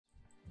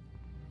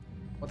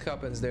What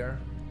happens there?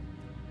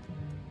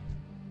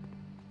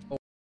 Oh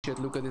shit,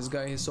 look at this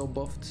guy, he's so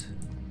buffed.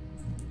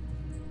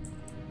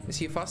 Is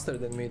he faster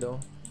than me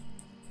though?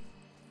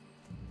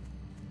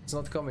 It's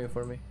not coming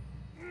for me.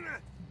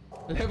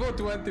 Level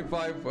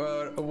 25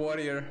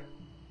 warrior.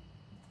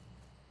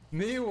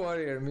 Me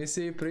warrior,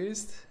 Missy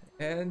priest,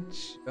 and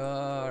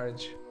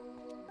charge.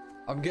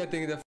 I'm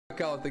getting the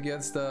fuck out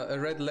against a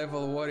red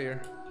level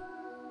warrior.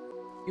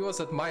 He was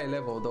at my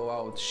level though,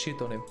 I would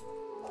shit on him.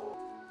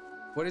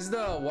 Where is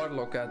the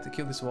warlock at?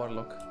 Kill this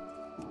warlock.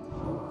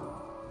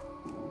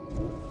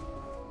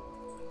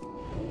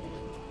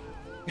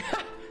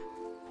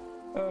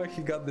 Oh,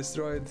 he got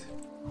destroyed.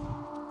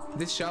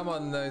 This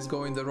shaman is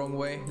going the wrong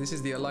way. This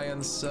is the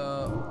Alliance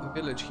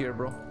village here,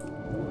 bro.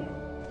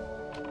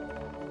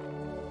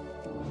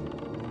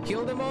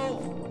 Kill them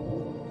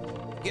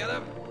all! Get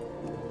him!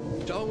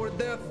 Shower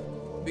death!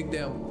 Big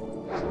damn.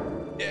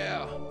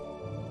 Yeah!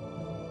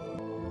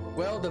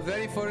 Well, the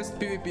very first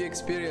PvP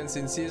experience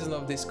in Season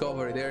of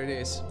Discovery, there it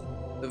is.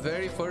 The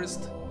very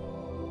first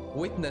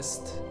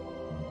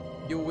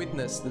you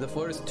witnessed the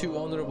first 2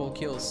 honorable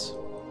kills.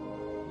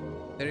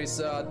 There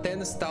is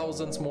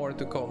 10,000 more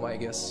to come, I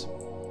guess.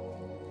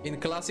 In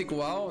Classic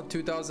WoW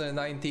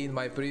 2019,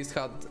 my priest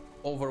had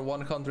over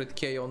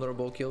 100k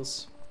honorable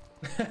kills.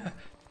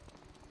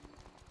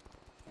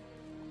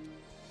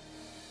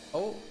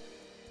 Oh,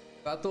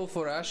 battle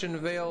for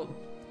Ashenvale,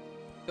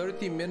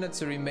 30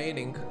 minutes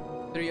remaining.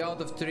 3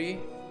 out of 3.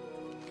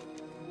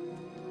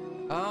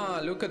 Ah,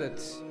 look at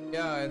it.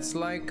 Yeah, it's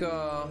like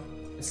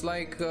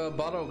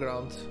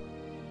battleground.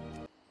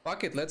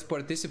 Fuck it, let's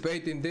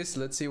participate in this.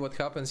 Let's see what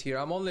happens here.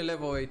 I'm only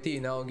level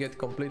 18. I'll get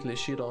completely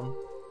shit on.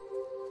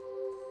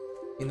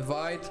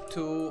 Invite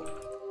to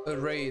a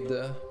raid.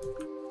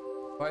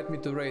 Invite me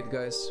to raid,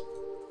 guys.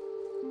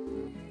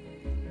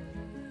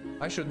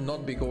 I should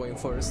not be going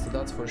first,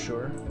 that's for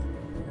sure.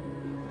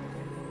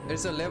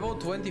 There's a level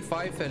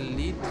 25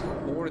 elite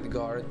horde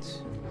guard.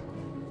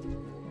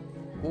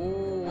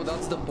 Oh,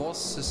 that's the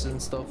bosses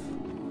and stuff.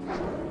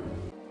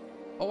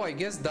 Oh, I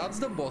guess that's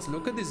the boss.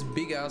 Look at this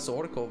big ass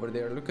orc over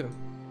there. Look at him.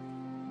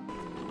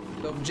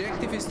 The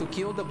objective is to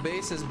kill the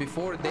bases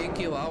before they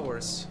kill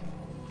ours.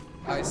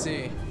 I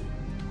see.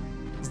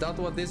 Is that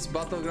what this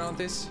battleground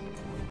is?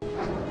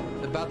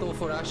 The battle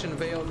for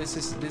Ashenvale. This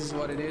is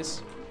what it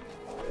is.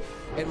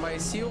 And my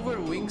silver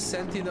wing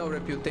sentinel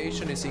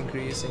reputation is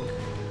increasing.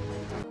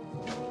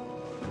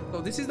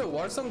 So this is the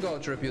Warsong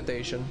Gouge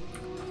reputation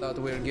that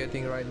we're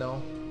getting right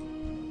now.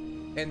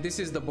 And this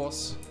is the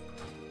boss.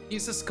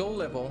 He's a skull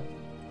level.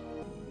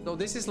 So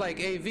this is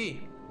like AV.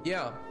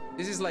 Yeah,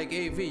 this is like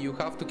AV. You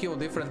have to kill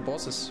different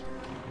bosses.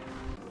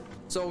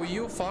 So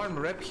you farm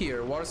rep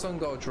here, Warsong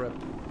Gouge rep.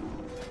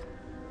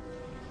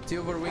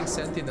 Silver wing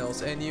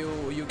sentinels, and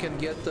you can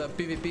get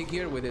PvP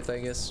gear with it, I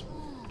guess.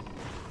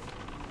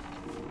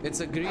 It's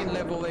a green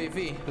level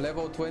AV,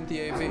 level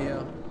 20 AV,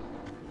 yeah.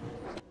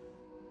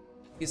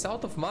 He's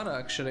out of mana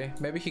actually.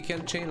 Maybe he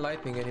can't chain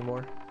lightning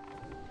anymore.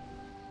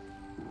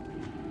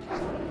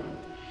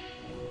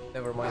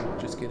 Never mind,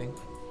 just kidding.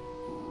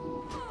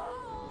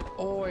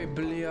 Oi,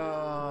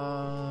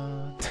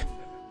 blia.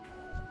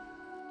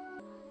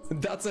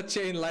 That's a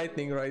chain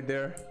lightning right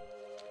there.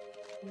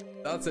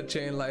 That's a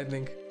chain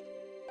lightning.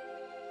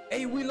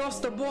 Hey, we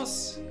lost a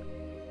boss!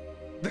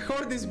 The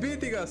horde is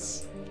beating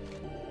us!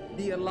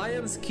 The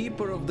Alliance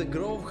Keeper of the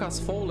Grove has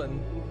fallen,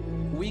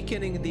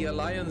 weakening the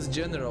Alliance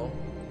General.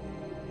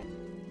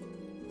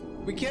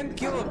 We can't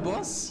kill a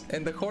boss,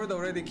 and the horde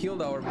already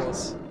killed our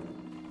boss.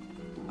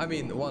 I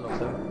mean, one of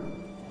them.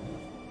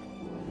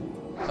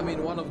 I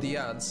mean, one of the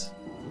ads.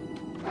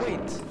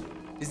 Wait,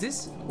 is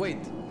this? Wait,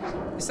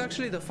 it's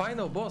actually the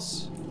final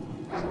boss.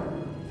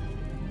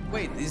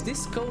 Wait, is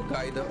this skull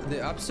guy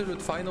the absolute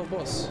final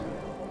boss?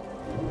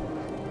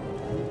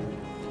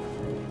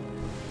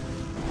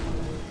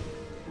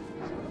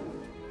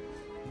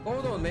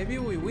 Hold on, maybe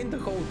we win the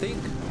whole thing.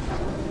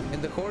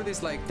 And the horde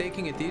is like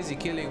taking it easy,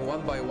 killing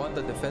one by one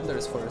the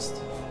defenders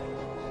first.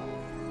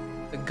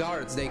 The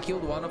guards, they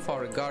killed one of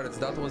our guards.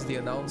 That was the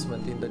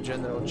announcement in the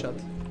general chat.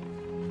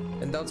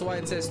 And that's why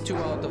it says 2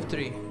 out of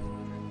 3.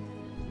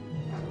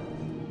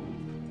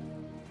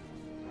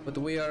 But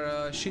we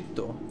are shit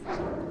though.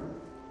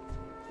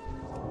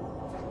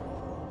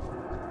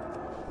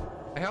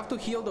 I have to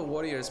heal the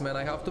warriors, man.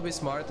 I have to be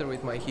smarter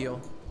with my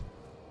heal.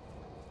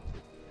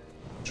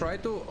 Try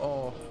to...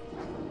 oh.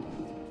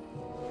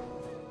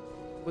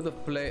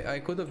 I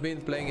could have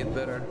been playing it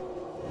better.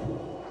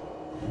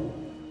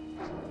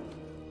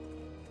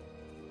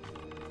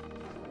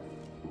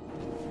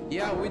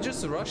 Yeah, we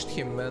just rushed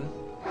him, man.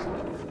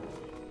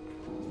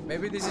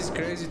 Maybe this is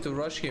crazy to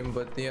rush him,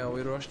 but yeah,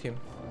 we rushed him.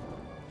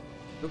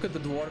 Look at the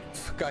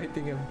dwarf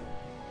kiting him.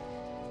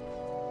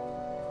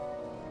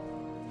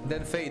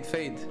 Then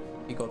fade.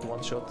 He got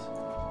one shot.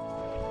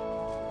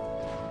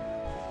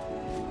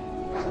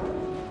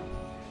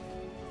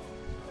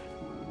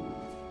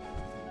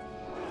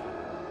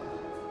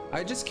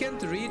 I just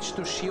can't reach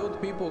to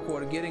shield people who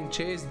are getting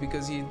chased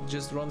because he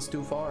just runs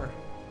too far.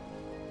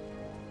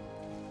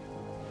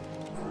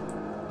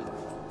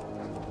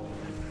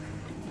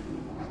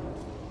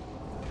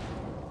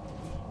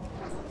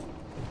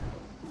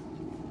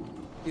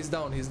 He's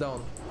down, he's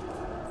down.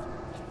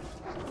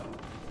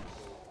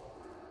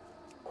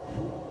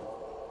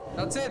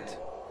 That's it.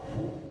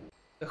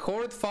 The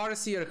Horde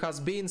Farseer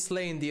has been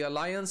slain. The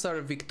Alliance are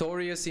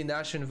victorious in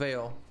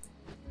Ashenvale.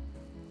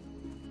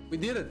 We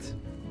did it.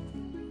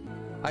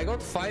 I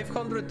got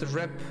 500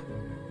 rep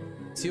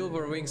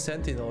Silver Wing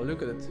Sentinel.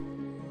 Look at it.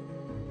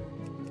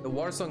 The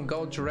Warsong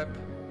Gouge rep.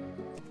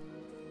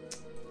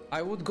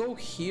 I would go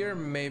here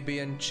maybe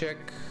and check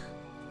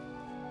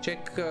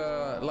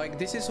like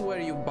this is where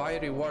you buy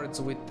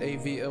rewards with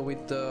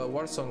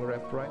Warsong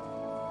rep, right?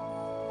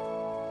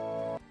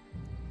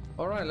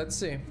 All right, let's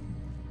see.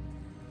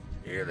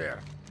 Here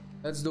there.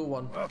 Let's do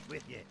one. Off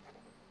with you.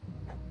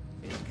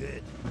 Any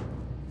good?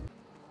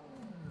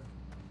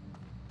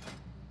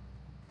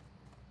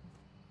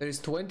 There is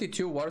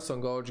 22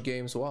 Warsong Gouge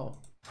games. Wow.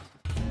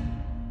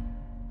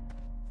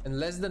 And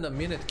less than a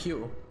minute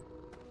queue.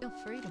 Feel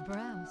free to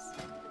browse.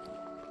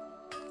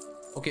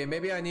 Okay,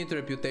 maybe I need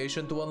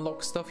reputation to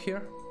unlock stuff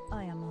here.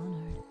 I am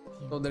honored.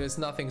 No, there is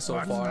nothing so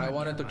far. I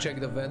wanted to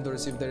check the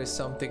vendors if there is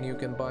something you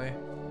can buy.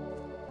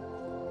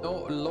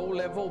 No low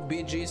level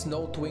BGs,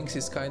 no twinks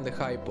is kinda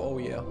hype. Oh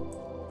yeah.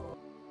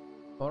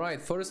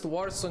 Alright, first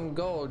Warsong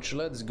Gouge,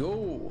 let's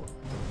go.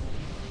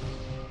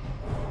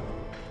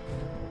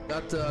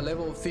 Got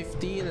level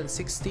 15 and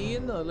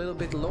 16, a little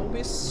bit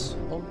lobbies.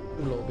 Oh,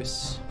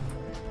 lobbies.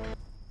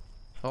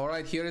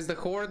 Alright, here is the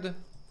Horde.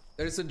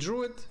 There is a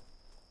druid.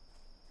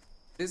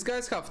 These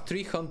guys have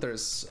 3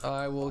 hunters.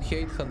 I will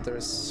hate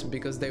hunters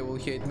because they will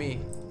hate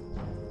me.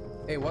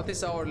 Hey, what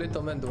is our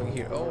little man doing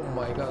here? Oh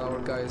my god, our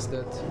guy is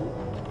dead.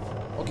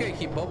 Okay,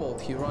 he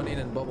bubbled. He ran in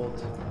and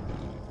bubbled.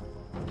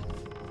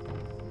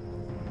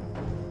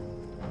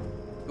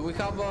 Do we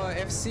have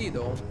FC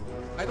though?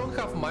 I don't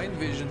have mind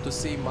vision to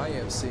see my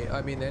FC.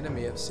 I mean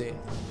enemy FC.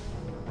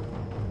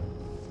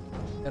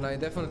 And I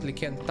definitely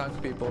can't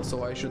tank people,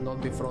 so I should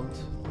not be front.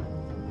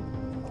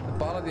 The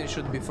paladin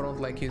should be front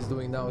like he's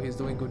doing now. He's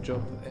doing a good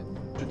job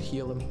and should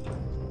heal him.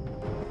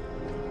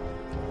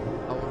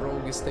 Our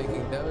rogue is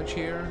taking damage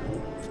here.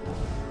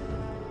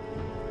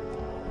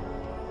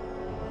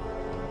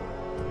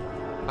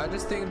 I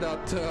just think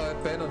that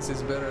Penance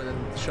is better than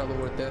Shadow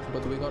or Death,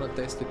 but we're gonna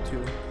test it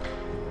too.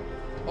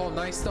 Oh,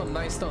 nice stun,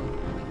 nice stun.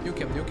 Nuke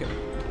him, nuke him.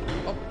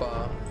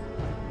 Oppa.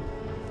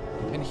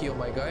 And heal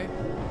my guy.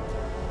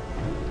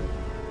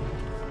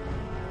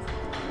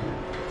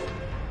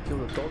 Kill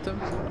the totem.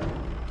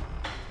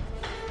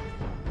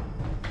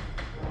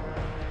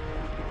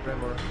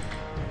 Tremor.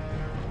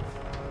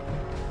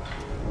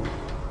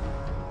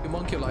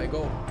 Homunculi,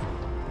 go.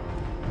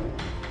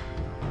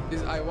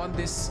 I want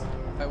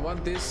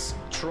this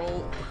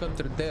troll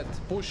hunter dead.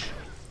 Push.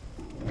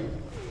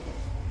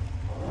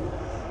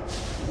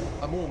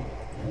 Amoom.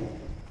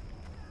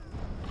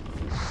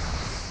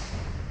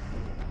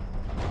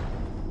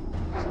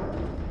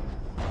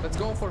 Let's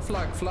go for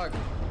flag.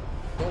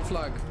 Go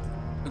flag.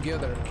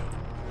 Together.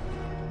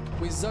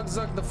 We zug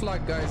the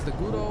flag, guys. The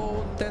good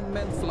old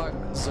 10-man flag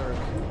zerg.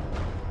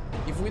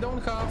 If we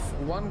don't have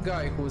one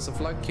guy who is a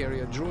flag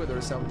carrier, druid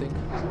or something,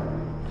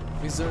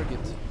 we zerg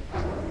it.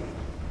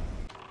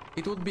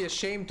 It would be a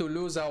shame to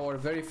lose our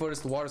very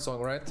first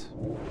Warsong, right?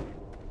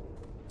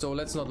 So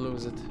let's not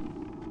lose it.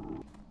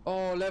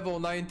 Oh, level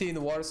 19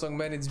 Warsong,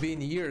 man, it's been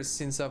years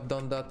since I've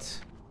done that.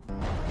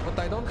 But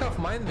I don't have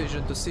mind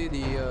vision to see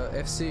the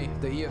FC,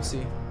 the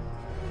EFC.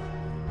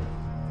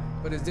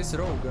 What is this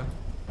rogue?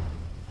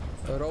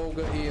 A rogue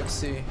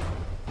EFC.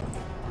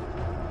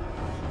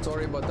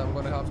 Sorry, but I'm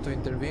gonna have to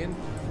intervene.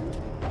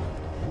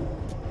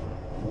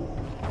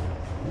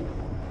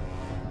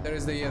 There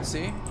is the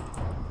EFC.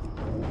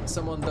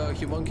 Summon the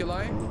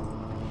Homunculi.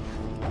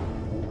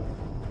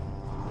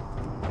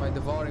 My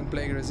Devouring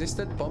Plague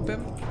resisted. Pump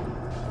him.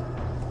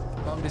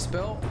 Pump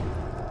Dispel.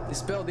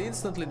 Dispelled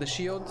instantly the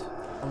shield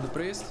from the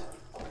priest.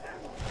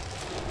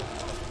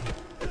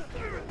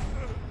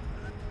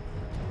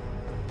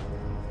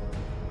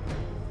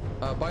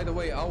 By the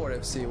way, our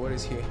FC, where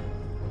is he?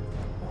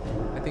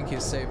 I think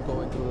he's safe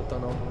going through the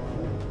tunnel.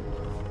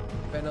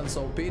 Penance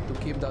OP to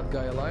keep that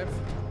guy alive.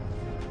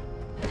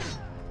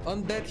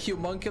 Undead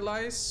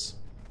Homunculus.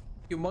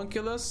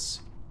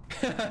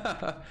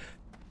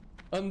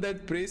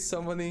 Undead priest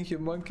summoning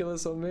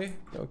Homunculus on me.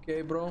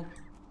 Okay, bro.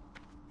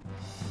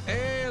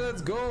 Hey,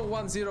 let's go.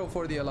 1-0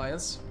 for the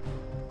Alliance.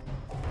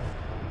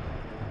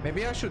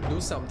 Maybe I should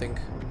do something.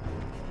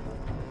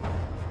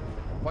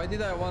 Why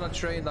did I wanna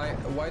train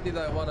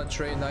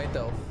Night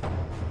Elf?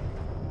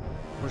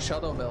 Or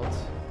Shadow Melt?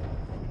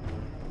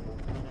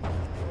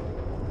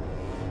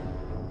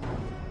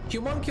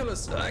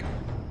 Homunculus!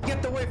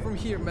 Get away from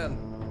here, man!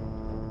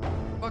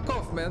 Fuck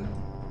off, man!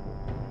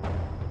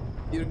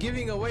 You're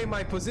giving away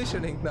my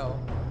positioning now.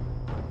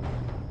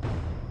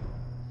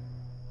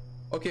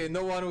 Okay,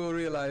 no one will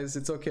realize.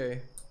 It's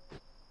okay.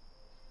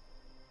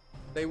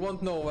 They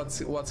won't know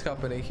what's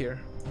happening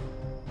here.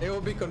 They will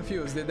be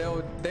confused.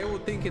 They will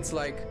think it's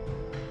like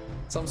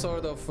some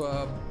sort of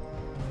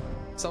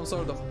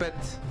pet.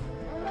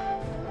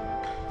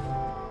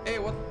 Hey,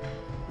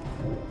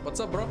 what's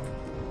up, bro?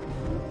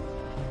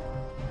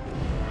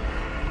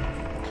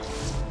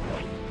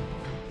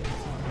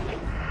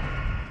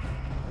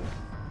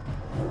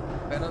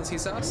 Penance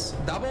his ass.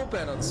 Double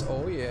penance.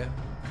 Oh yeah.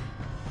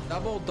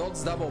 Double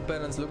dots, double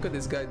penance. Look at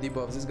this guy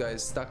debuffs. This guy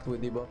is stacked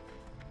with debuff.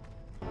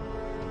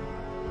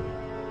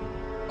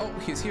 Oh,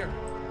 he's here.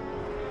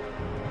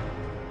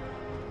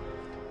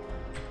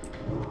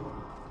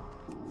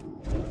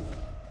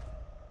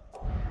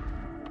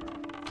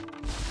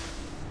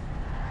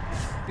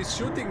 He's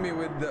shooting me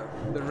with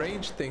the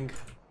range thing.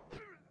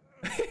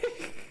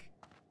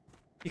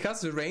 He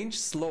has the range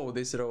slow,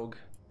 this rogue.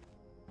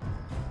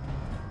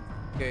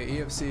 Okay,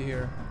 EFC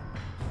here.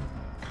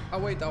 Oh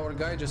wait, our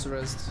guy just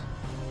rezzed.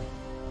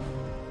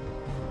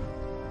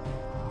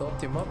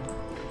 Dot him up.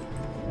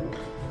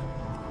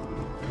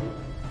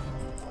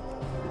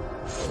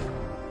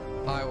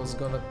 I was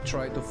gonna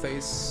try to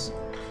face...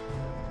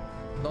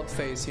 not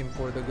face him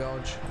for the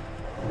gouge.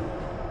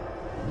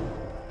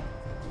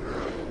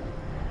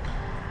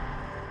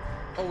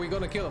 Oh, we're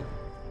gonna kill him.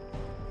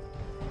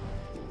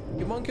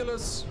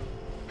 Homunculus.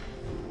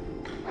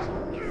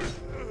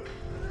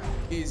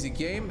 Easy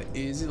game,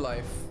 easy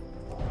life.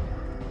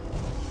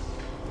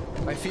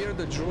 I fear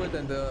the druid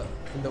and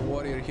the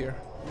warrior here.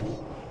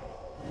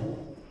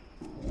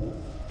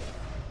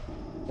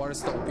 War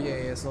stop,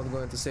 yeah, it's not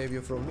going to save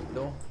you from me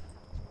though.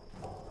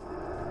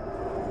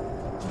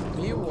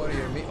 Me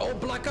warrior, me. Oh,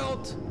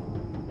 blackout!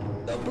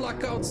 The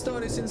blackout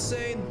stun is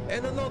insane,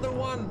 and another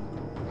one.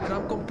 And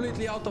I'm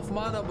completely out of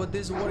mana, but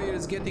this warrior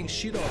is getting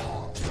shit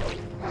on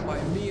by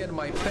me and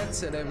my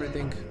pets and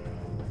everything.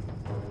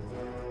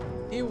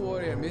 E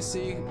warrior,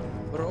 missing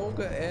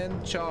rogue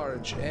and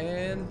charge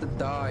and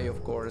die,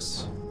 of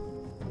course.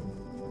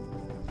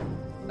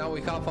 Now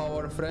we have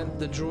our friend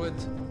the druid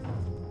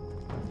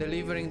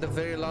delivering the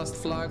very last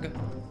flag.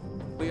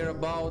 We are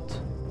about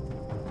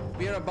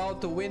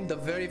to win the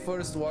very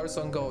first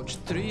Warsong Gouge.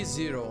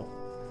 3-0.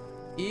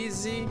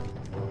 Easy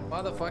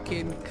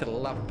motherfucking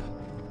clap.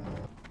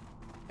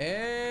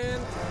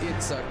 And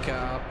it's a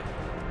cap.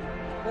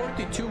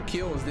 42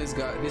 kills this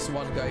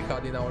one guy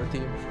had in our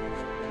team.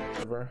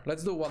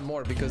 Let's do one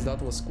more because that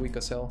was quick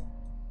as hell.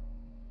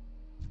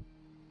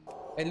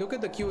 And look at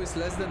the queue, is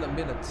less than a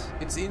minute.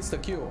 It's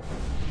insta queue,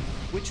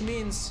 which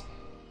means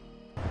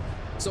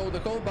so the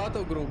whole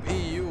battle group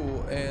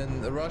EU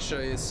and Russia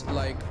is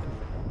like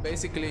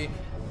basically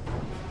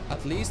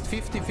at least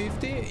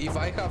 50-50. If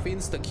I have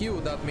insta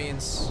queue, that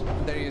means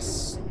there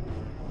is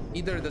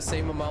either the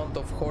same amount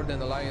of Horde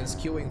and Alliance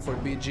queuing for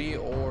BG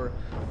or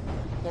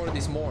Horde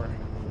is more.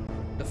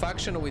 The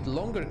faction with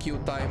longer queue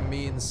time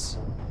means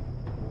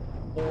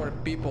more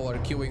people are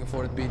queuing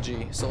for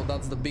BG, so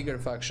that's the bigger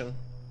faction.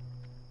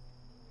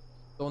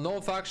 So no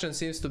faction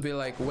seems to be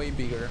like way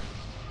bigger.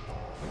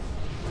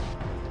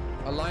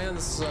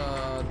 Alliance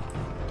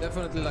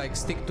definitely like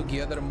stick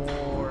together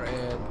more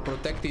and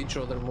protect each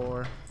other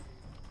more.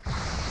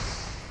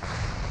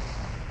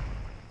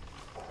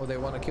 Oh, they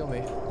want to kill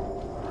me.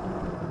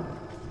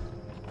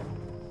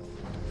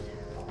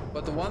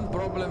 But the one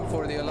problem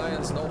for the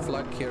Alliance, no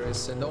flag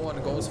carriers, and no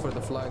one goes for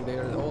the flag. They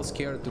are all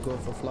scared to go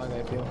for flag,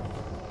 I feel.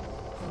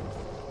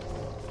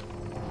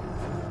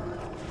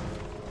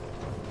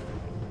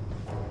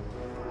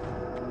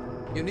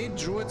 You need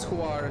druids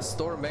who are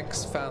Storm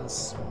X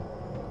fans.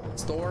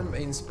 Storm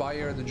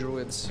inspired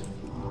druids.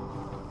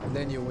 And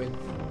then you win.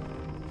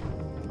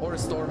 Or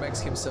Storm X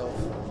himself.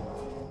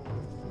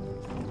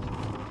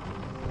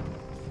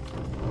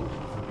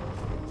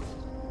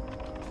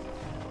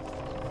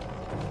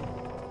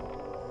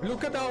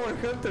 Look at our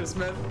hunters,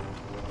 man.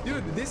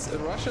 Dude, these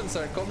Russians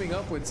are coming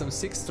up with some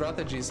sick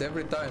strategies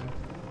every time.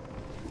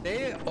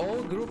 They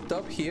all grouped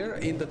up here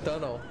in the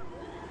tunnel.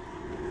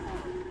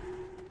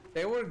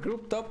 They were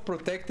grouped up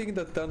protecting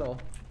the tunnel.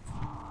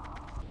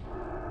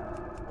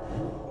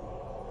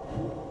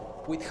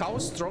 With how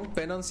strong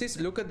penance is,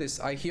 look at this.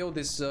 I heal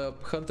this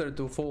hunter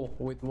to full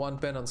with 1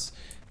 penance.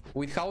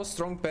 With how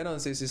strong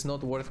penance is, it's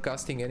not worth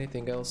casting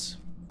anything else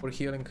for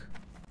healing.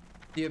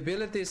 The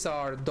abilities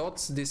are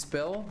Dots,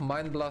 Dispel,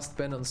 Mind Blast,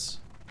 Penance.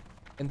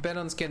 And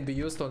Penance can be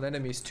used on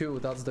enemies too,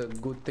 that's the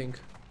good thing.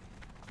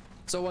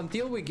 So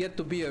until we get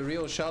to be a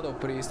real Shadow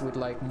Priest with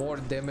like more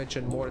damage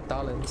and more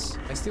talents.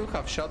 I still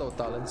have Shadow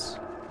talents.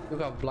 Still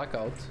have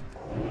Blackout.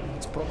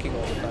 It's proccing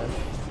all the time.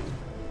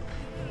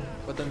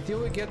 But until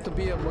we get to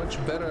be a much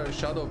better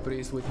Shadow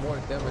Priest with more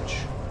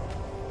damage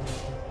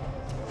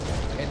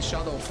and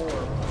Shadow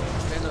form,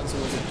 Penance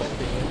will be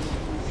pumping it.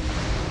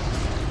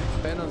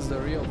 Penance the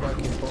real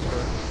fucking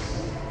pumper.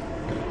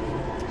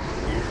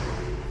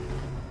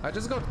 I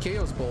just got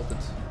Chaos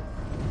Bolted.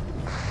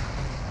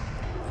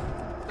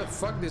 What the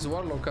fuck, this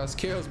Warlock has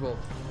Chaos Bolt?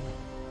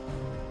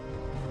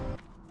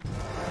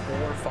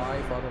 4 or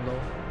 5, I don't know.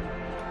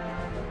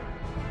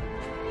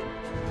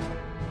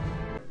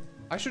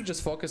 I should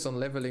just focus on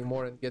leveling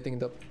more and getting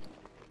the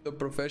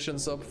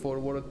professions up for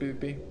World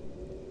PvP.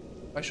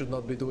 I should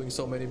not be doing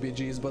so many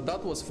BGs, but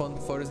that was fun,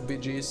 first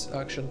BG's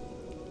action.